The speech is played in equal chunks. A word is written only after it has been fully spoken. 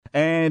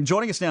And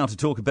joining us now to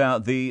talk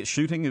about the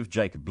shooting of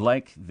Jacob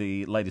Blake,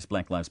 the latest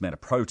Black Lives Matter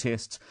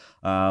protests,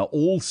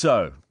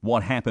 also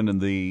what happened in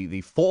the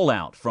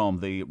fallout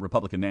from the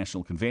Republican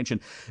National Convention,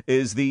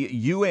 is the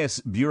U.S.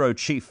 Bureau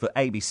Chief for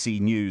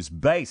ABC News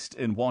based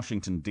in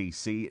Washington,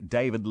 D.C.,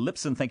 David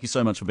Lipson. Thank you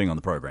so much for being on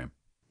the program.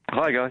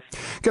 Hi, guys.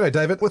 G'day,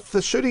 David. With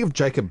the shooting of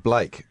Jacob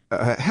Blake,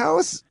 how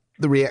does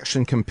the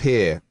reaction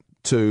compare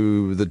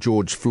to the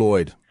George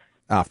Floyd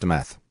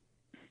aftermath?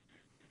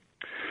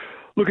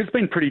 Look, it's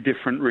been pretty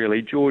different,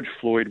 really. George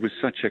Floyd was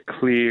such a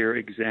clear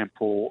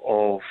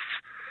example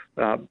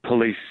of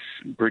police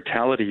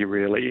brutality,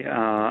 really.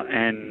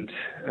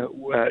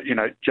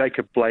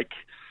 Jacob Blake,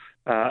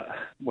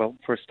 well,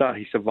 for a start,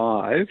 he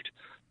survived.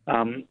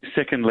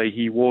 Secondly,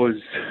 he was,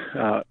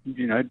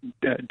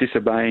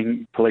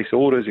 disobeying police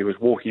orders. He was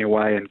walking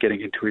away and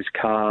getting into his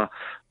car,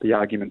 the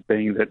argument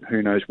being that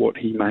who knows what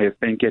he may have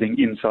been getting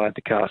inside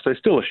the car. So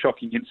still a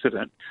shocking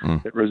incident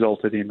that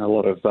resulted in a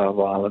lot of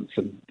violence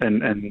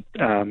and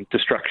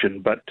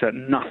destruction, but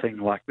nothing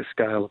like the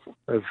scale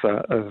of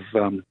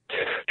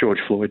George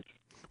Floyd.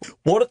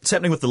 What's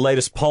happening with the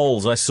latest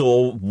polls? I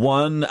saw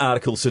one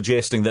article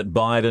suggesting that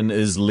Biden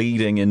is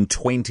leading in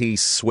 20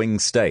 swing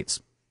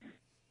states.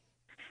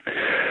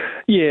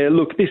 Yeah,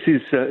 look, this is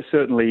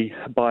certainly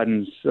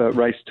Biden's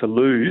race to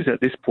lose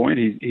at this point.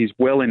 He's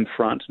well in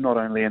front, not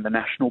only in the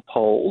national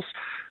polls,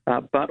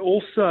 but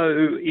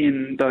also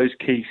in those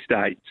key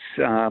states.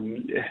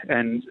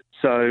 And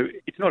so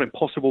it's not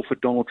impossible for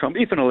Donald Trump,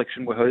 if an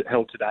election were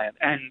held today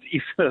and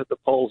if the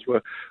polls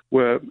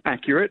were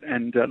accurate,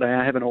 and they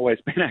haven't always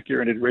been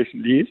accurate in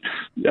recent years,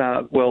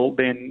 well,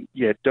 then,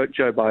 yeah,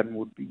 Joe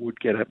Biden would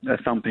get a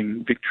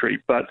thumping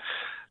victory. But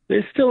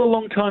there's still a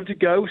long time to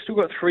go. We've still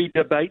got 3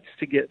 debates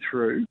to get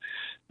through.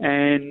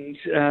 And,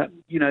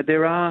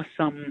 there are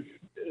some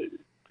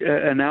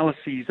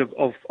analyses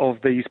of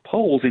these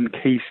polls in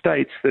key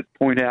states that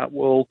point out,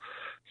 well,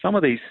 some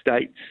of these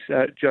states,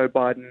 Joe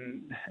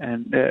Biden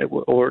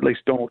or at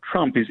least Donald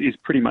Trump is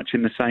pretty much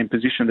in the same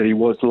position that he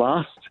was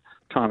last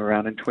time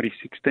around in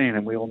 2016.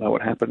 And we all know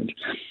what happened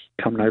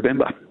come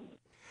November.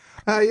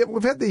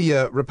 We've had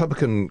the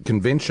Republican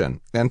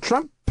convention, and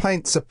Trump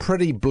paints a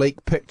pretty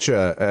bleak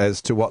picture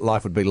as to what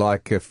life would be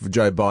like if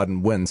Joe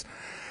Biden wins.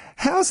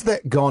 How's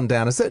that gone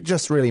down? Is that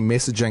just really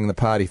messaging the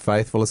party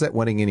faithful? Is that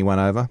winning anyone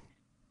over?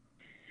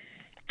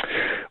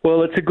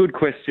 Well, it's a good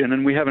question,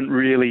 and we haven't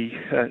really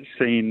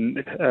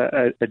seen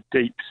a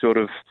deep sort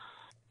of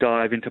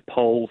dive into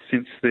polls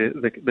since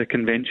the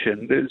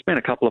convention. There's been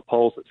a couple of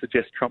polls that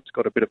suggest Trump's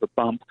got a bit of a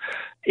bump.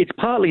 It's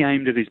partly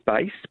aimed at his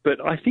base,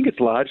 but I think it's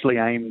largely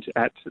aimed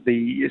at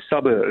the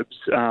suburbs,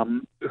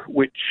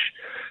 which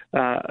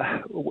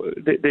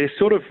they're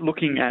sort of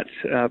looking at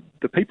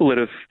the people that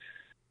have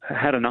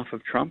had enough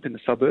of Trump in the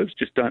suburbs,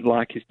 just don't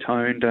like his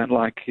tone, don't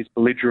like his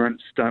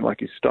belligerence, don't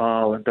like his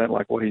style, and don't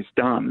like what he's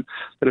done,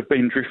 that have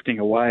been drifting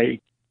away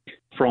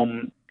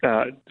from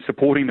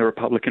supporting the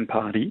Republican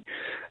Party.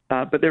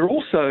 But they're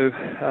also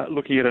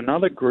looking at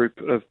another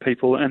group of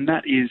people, and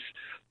that is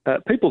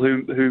people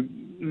who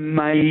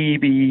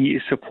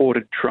maybe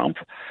supported Trump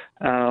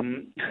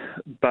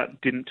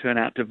but didn't turn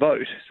out to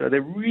vote. So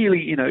they're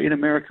really, in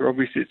America,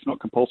 obviously it's not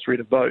compulsory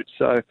to vote.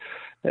 So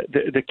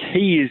the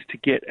key is to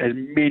get as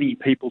many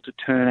people to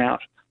turn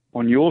out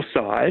on your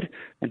side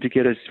and to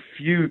get as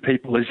few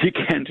people as you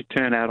can to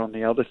turn out on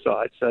the other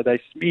side. So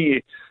they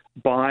smear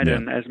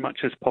Biden as much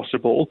as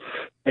possible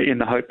in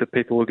the hope that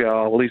people will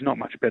go, oh, well, he's not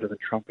much better than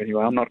Trump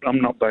anyway. I'm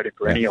not voting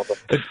for any of them.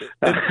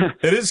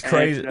 It is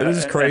crazy. It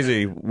is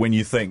crazy when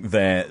you think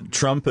that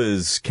Trump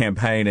is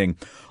campaigning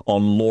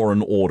on law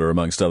and order,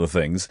 amongst other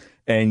things,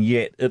 and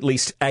yet at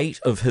least 8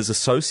 of his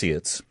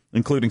associates,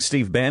 including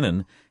Steve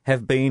Bannon,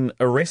 have been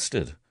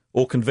arrested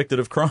or convicted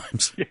of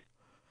crimes.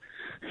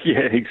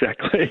 Yeah,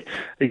 exactly.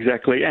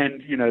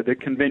 And, the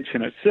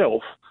convention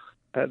itself,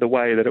 the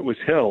way that it was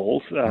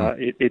held,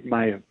 it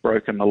may have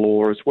broken the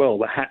law as well.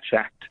 The Hatch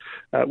Act,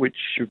 which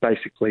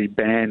basically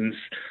bans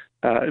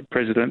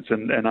presidents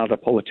and other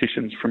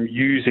politicians from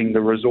using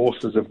the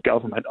resources of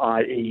government,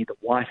 i.e. the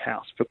White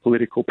House, for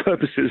political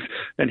purposes.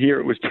 And here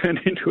it was turned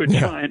into a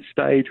giant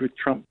stage with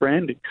Trump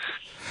branding.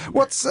 Who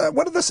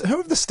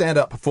have the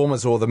stand-up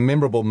performers or the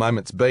memorable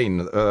moments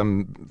been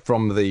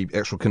from the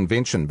actual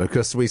convention?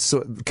 Because we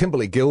saw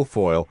Kimberly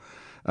Guilfoyle.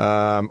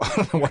 I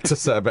don't know what to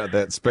say about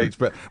that speech,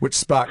 but which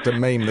sparked a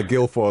meme, the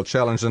Guilfoyle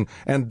Challenge,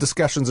 and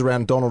discussions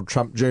around Donald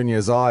Trump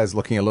Jr.'s eyes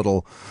looking a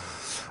little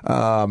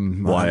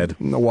wired.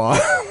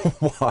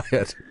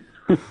 Wired.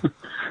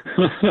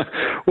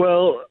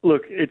 Well,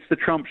 look, it's the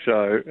Trump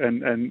show,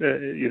 and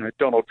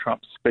Donald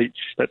Trump's speech,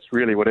 that's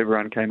really what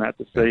everyone came out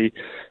to see.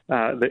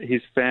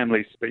 His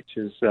family's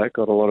speeches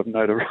got a lot of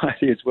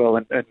notoriety as well,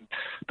 and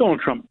Donald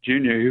Trump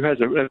Jr., who has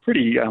a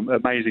pretty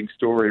amazing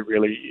story,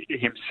 really,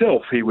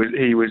 himself. He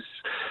was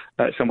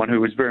someone who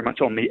was very much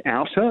on the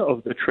outer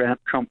of the Trump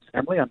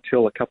family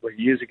until a couple of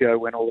years ago,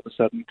 when all of a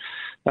sudden,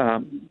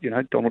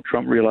 Donald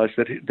Trump realised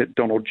that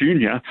Donald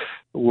Jr.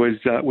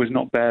 was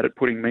not bad at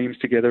putting memes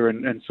together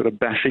and sort of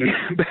bashing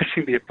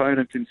the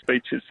opponent in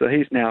speeches. So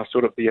he's now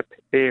sort of the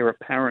heir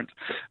apparent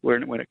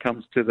when it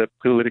comes to the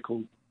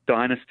political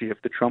dynasty of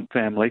the Trump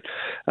family.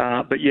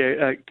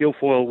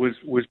 Guilfoyle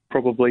was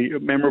probably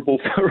memorable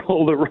for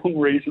all the wrong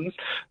reasons.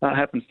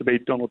 Happens to be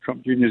Donald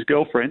Trump Jr.'s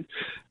girlfriend.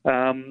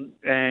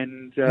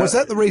 Was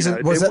that the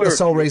reason? Was that the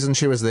sole reason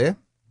she was there?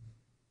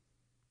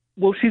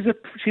 Well, she's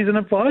an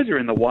advisor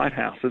in the White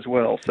House as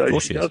well, so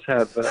she does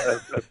have a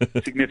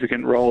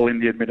significant role in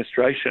the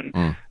administration.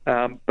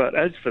 But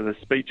as for the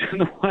speech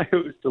and the way it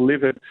was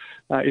delivered,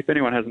 if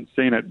anyone hasn't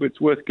seen it,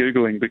 it's worth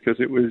Googling, because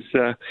it was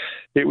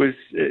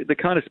the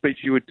kind of speech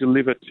you would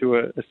deliver to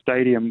a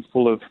stadium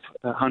full of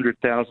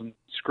 100,000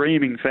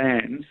 screaming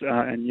fans,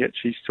 and yet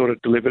she sort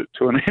of delivered it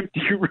to an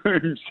empty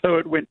room, so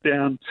it went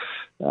down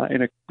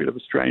in a bit of a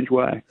strange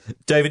way.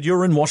 David,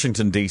 you're in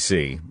Washington,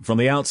 D.C. From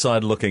the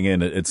outside looking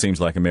in, it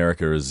seems like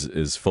America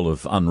is full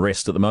of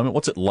unrest at the moment.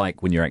 What's it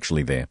like when you're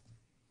actually there?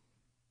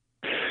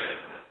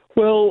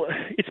 Well,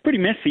 it's pretty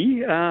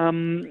messy.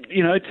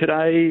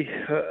 Today,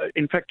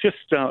 in fact, just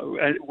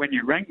when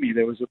you rang me,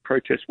 there was a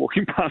protest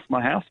walking past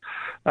my house.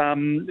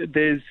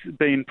 There's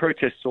been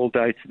protests all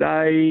day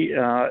today.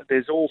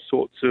 There's all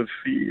sorts of,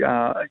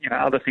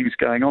 other things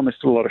going on. There's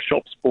still a lot of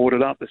shops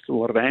boarded up. There's still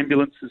a lot of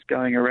ambulances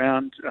going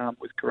around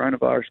with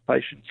coronavirus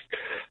patients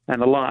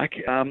and the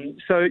like.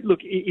 So, look,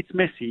 it's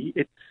messy.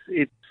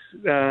 It's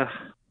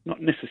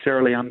not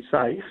necessarily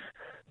unsafe.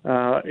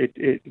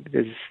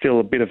 There's still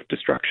a bit of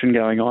destruction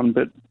going on,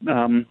 but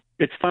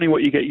it's funny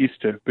what you get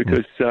used to,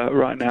 because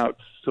right now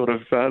it's sort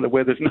of the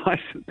weather's nice.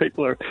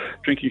 People are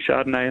drinking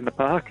Chardonnay in the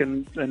park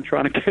and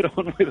trying to get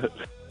on with it.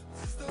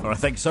 All right,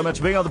 thanks so much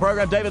for being on the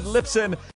program, David Lipson.